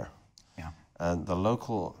is there. Yeah. And the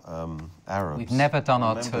local Arabs... We've never done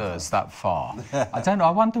our tours that far. I don't know,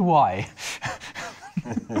 I wonder why.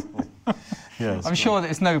 Yes, I'm sure that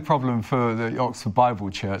it's no problem for the Oxford Bible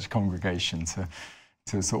Church congregation to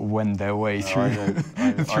sort of wend their way through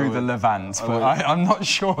the Levant, but I'm not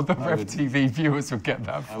sure the Rev TV viewers would get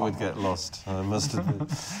that far. I would get lost, I must admit.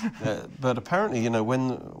 But apparently,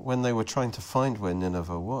 when they were trying to find where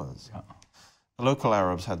Nineveh was, the local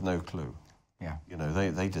Arabs had no clue. Yeah.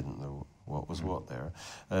 They didn't know what was what there.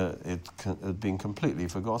 It had been completely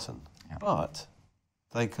forgotten. Yeah. But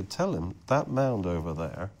they could tell him, that mound over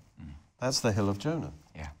there, that's the hill of Jonah.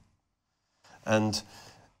 Yeah. And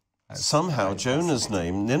somehow Jonah's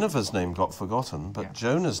name, Nineveh's name got forgotten, but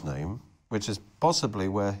Jonah's name, which is possibly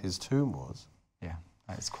where his tomb was,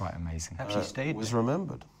 that's quite amazing. Perhaps he stayed was there.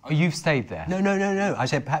 remembered. Oh, you've stayed there? No. I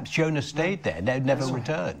said perhaps Jonah stayed there, never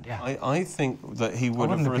returned. Yeah. I think that he would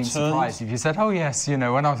have returned. I wouldn't have been surprised if you said, oh yes, when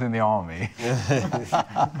I was in the army.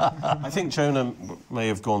 I think Jonah may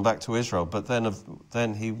have gone back to Israel, but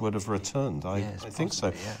then he would have returned. I think so.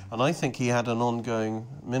 Yeah. And I think he had an ongoing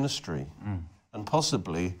ministry, and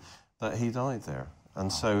possibly that he died there.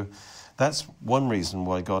 And so that's one reason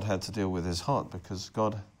why God had to deal with his heart, because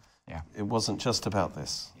God... It wasn't just about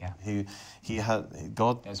this. Yeah.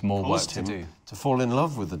 God There's more caused work him to fall in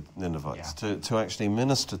love with the Ninevites, to actually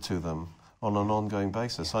minister to them on an ongoing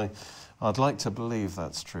basis. I'd like to believe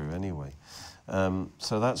that's true anyway.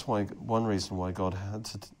 So that's one reason why God had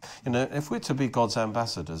to... if we're to be God's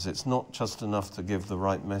ambassadors, it's not just enough to give the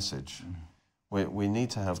right message. We need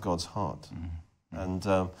to have God's heart. And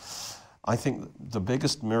I think the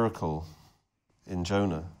biggest miracle in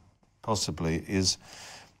Jonah, possibly, is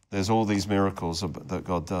there's all these miracles that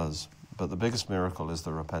God does, but the biggest miracle is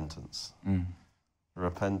the repentance. The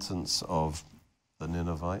repentance of the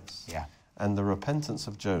Ninevites. Yeah. And the repentance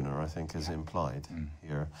of Jonah, I think, is implied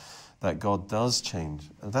here, that God does change.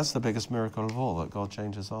 And that's the biggest miracle of all, that God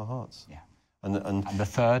changes our hearts. Yeah. And the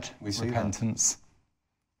third, we see repentance.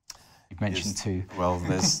 You've mentioned two. Well,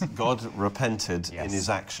 there's God repented Yes. in his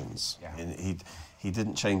actions. Yeah. He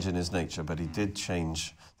didn't change in his nature, but he did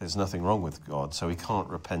change. There's nothing wrong with God, so he can't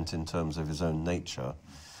repent in terms of his own nature,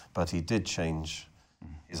 but he did change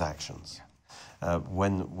his actions.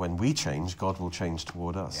 When we change, God will change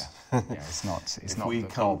toward us. Yeah, it's not. It's if not we that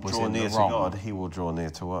come God was draw in near the to wrong. God, he will draw near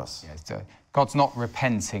to us. Yeah, so God's not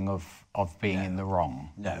repenting of being in the wrong.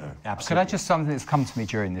 No, absolutely. Could I just, something that's come to me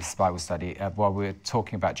during this Bible study while we're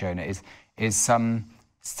talking about Jonah is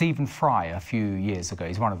Stephen Fry a few years ago.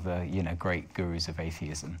 He's one of the great gurus of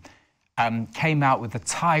atheism. Came out with a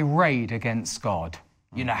tirade against God.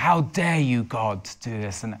 How dare you, God, do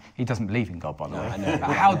this? And he doesn't believe in God, by the way. No.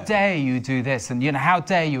 How dare you do this? And, how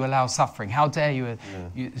dare you allow suffering? How dare you...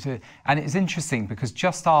 And it's interesting because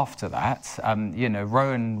just after that,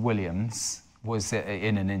 Rowan Williams was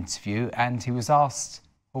in an interview and he was asked,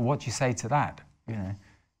 well, what do you say to that?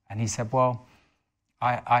 And he said, well,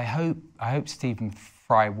 I hope Stephen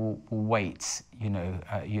Fry will wait,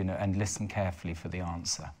 and listen carefully for the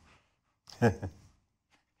answer.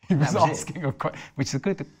 He was asking a question, which is a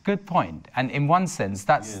good point. And in one sense,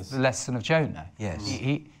 that's the lesson of Jonah. Yes.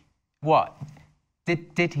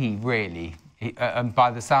 Did he really? And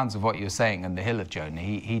by the sounds of what you're saying and the hill of Jonah,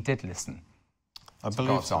 he did listen. I to believe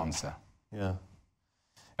God's so. answer. Yeah.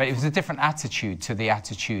 But it was a different attitude to the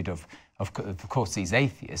attitude of course, these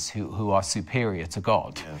atheists who are superior to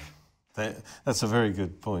God. Yeah. That's a very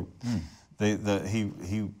good point.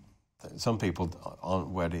 Some people aren't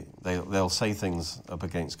ready. They'll say things up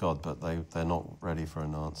against God, but they're not ready for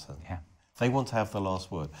an answer. Yeah. They want to have the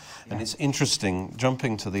last word. And it's interesting,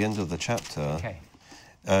 jumping to the end of the chapter,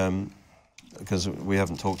 because we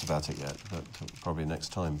haven't talked about it yet, but probably next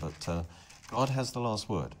time, but God has the last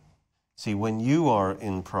word. See, when you are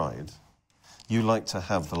in pride, you like to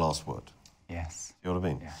have the last word. Yes. You know what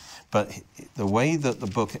I mean? Yeah. But the way that the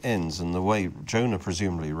book ends and the way Jonah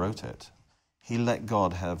presumably wrote it, he let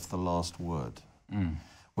God have the last word,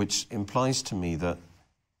 which implies to me that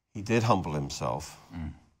he did humble himself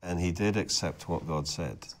and he did accept what God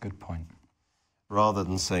said. That's a good point. Rather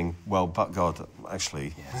than saying, well, but God,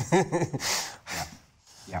 actually. Yes.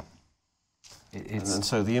 Yeah. And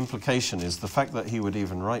so the implication is the fact that he would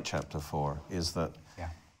even write chapter 4 is that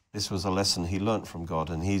this was a lesson he learnt from God,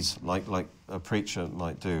 and he's, like a preacher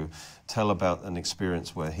might do, tell about an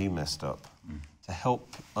experience where he messed up to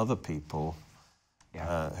help other people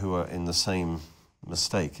who are in the same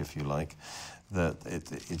mistake, if you like, that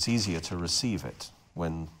it's easier to receive it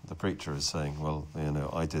when the preacher is saying, well,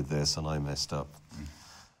 I did this and I messed up.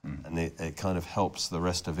 And it kind of helps the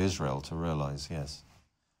rest of Israel to realize, yes,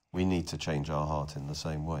 we need to change our heart in the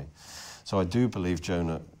same way. So I do believe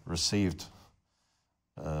Jonah received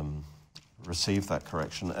that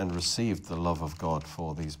correction and received the love of God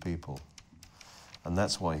for these people. And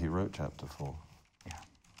that's why he wrote chapter 4.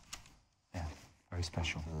 Yeah, very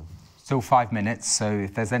special. Still 5 minutes, so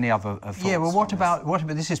if there's any other thoughts... Yeah, well, what about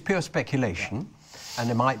this is pure speculation, and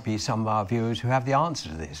there might be some of our viewers who have the answer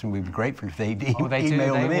to this, and we'd be grateful if they'd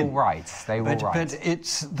email them in. They will write. But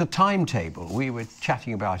it's the timetable. We were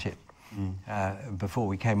chatting about it before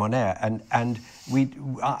we came on air, and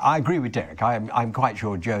I agree with Derek. I'm quite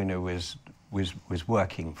sure Jonah was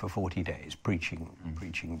working for 40 days, preaching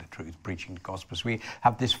the truth, preaching the gospel. So we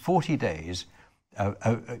have this 40 days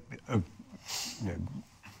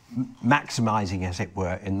maximising, as it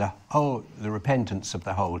were, in the repentance of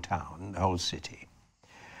the whole town, the whole city.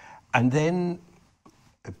 And then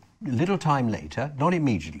a little time later, not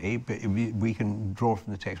immediately, but we can draw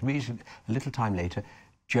from the text, a little time later,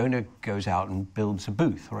 Jonah goes out and builds a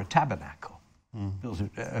booth or a tabernacle. Builds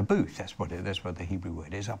a booth, that's what the Hebrew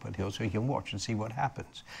word is, up on the hill, so he can watch and see what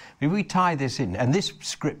happens. We tie this in, and this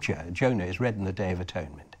scripture, Jonah, is read in the Day of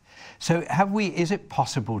Atonement. So is it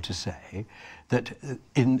possible to say that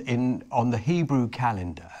on the Hebrew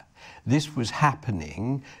calendar, this was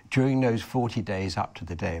happening during those 40 days up to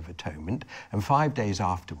the Day of Atonement, and 5 days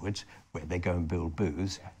afterwards, where they go and build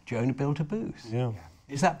booths, Jonah built a booth? Yeah.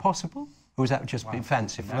 Is that possible? Or was that just being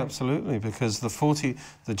fanciful? Absolutely, because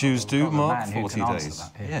the Jews do mark 40 days.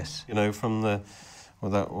 That, yes. You know, from the,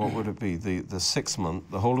 what would it be? The 6th month,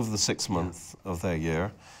 the whole of the 6th month of their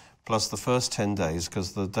year, plus the first 10 days,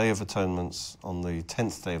 because the Day of Atonement's on the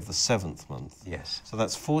 10th day of the 7th month. Yes. So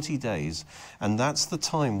that's 40 days, and that's the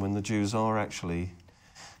time when the Jews are actually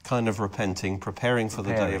kind of repenting, preparing for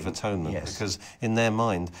the Day of Atonement, yes. because in their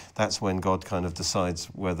mind, that's when God kind of decides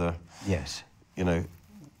whether, yes. you know,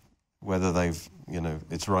 whether they've, you know,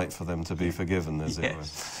 it's right for them to be forgiven, as it were.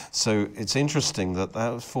 So it's interesting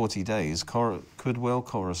that 40 days could well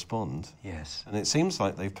correspond. Yes. And it seems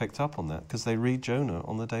like they've picked up on that, because they read Jonah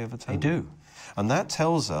on the Day of Atonement. They do. And that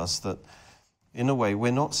tells us that, in a way,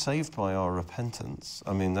 we're not saved by our repentance.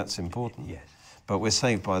 I mean, that's important. Yes. But we're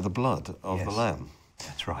saved by the blood of the Lamb.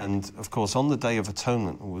 That's right. And, of course, on the Day of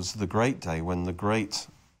Atonement was the great day when the great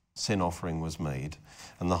sin offering was made,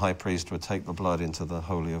 and the high priest would take the blood into the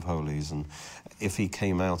Holy of Holies, and if he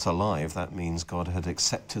came out alive, that means God had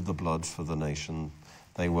accepted the blood for the nation.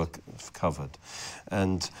 They were covered.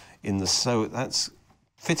 And so that's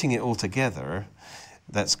fitting it all together.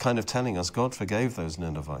 That's kind of telling us God forgave those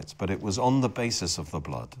Ninevites, but it was on the basis of the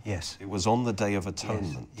blood. Yes. It was on the Day of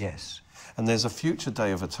Atonement. Yes. And there's a future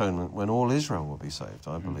Day of Atonement when all Israel will be saved,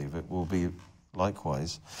 I believe. It will be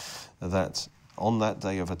likewise that on that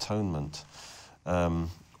Day of Atonement,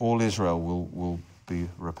 all Israel will be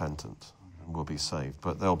repentant and will be saved.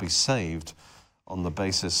 But they'll be saved on the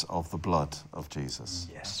basis of the blood of Jesus.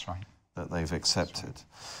 Yes. That's right. That they've accepted.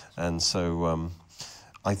 And so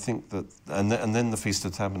I think that, and then the Feast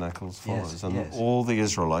of Tabernacles follows, and all the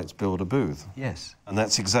Israelites build a booth. Yes. And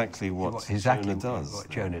that's exactly what Jonah does. What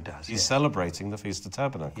Jonah does. He's celebrating the Feast of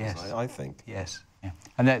Tabernacles, I think. Yes. Yeah.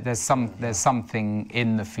 And there's something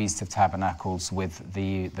in the Feast of Tabernacles with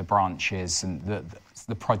the branches and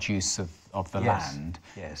the produce of the land.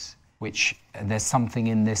 Yes. And there's something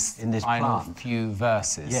in this final plant. few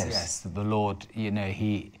verses. Yes. That the Lord, you know,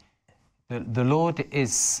 the Lord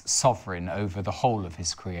is sovereign over the whole of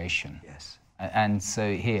his creation. Yes. And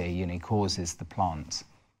so here, you know, he causes the plant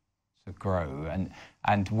to grow.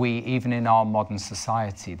 And we, even in our modern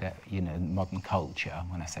society, that, you know, modern culture,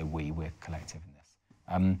 when I say we're collective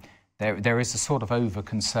in this, there is a sort of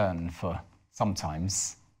over-concern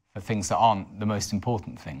sometimes for things that aren't the most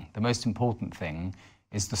important thing. The most important thing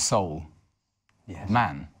is the soul of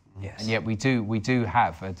man. Yes. And yet we do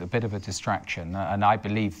have a bit of a distraction, and I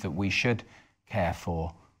believe that we should care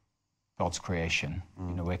for God's creation.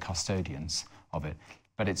 You know, we're custodians of it.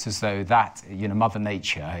 But it's as though that, you know, Mother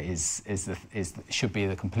Nature should be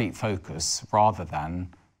the complete focus rather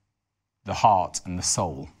than the heart and the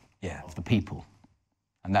soul of the people.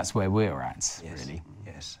 And that's where we're at, really.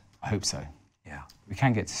 Yes. I hope so. Yeah. We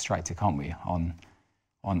can get distracted, can't we, on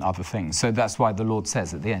other things. So that's why the Lord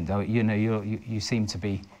says at the end, you know, you seem to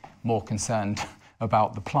be more concerned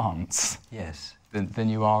about the plants than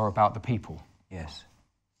you are about the people. Yes.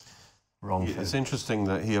 Wrong. It's interesting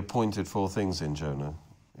that he appointed 4 things in Jonah.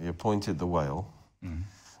 He appointed the whale,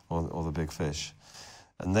 or the big fish,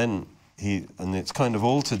 and then and it's kind of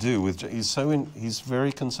all to do with, he's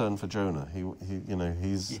very concerned for Jonah.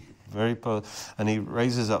 He's very, and he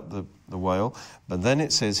raises up the whale, but then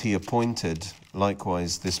it says he appointed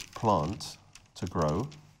likewise this plant to grow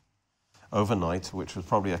overnight, which was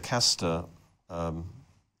probably a castor kind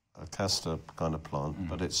of plant,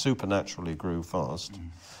 but it supernaturally grew fast.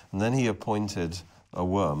 And then he appointed a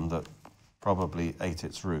worm that probably ate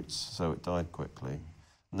its roots, so it died quickly.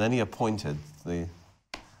 And then he appointed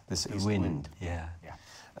this east wind. Yeah.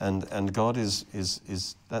 And God is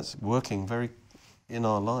that's working very in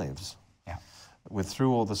our lives,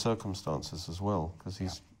 through all the circumstances as well, because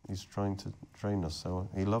he's trying to train us, so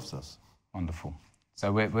he loves us. Wonderful.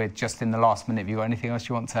 So we're just in the last minute. Have you got anything else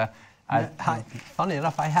you want to add? Funny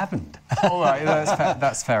enough, I haven't. All right,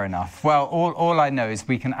 that's fair enough. Well, all I know is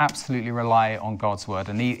we can absolutely rely on God's word,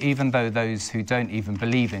 and even though those who don't even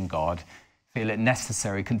believe in God feel it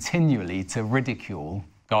necessary continually to ridicule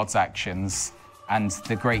God's actions and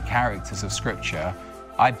the great characters of Scripture,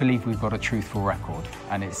 I believe we've got a truthful record,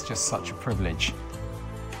 and it's just such a privilege.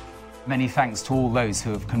 Many thanks to all those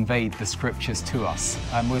who have conveyed the Scriptures to us.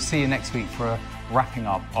 We'll see you next week for a wrapping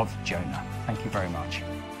up of Jonah. Thank you very much.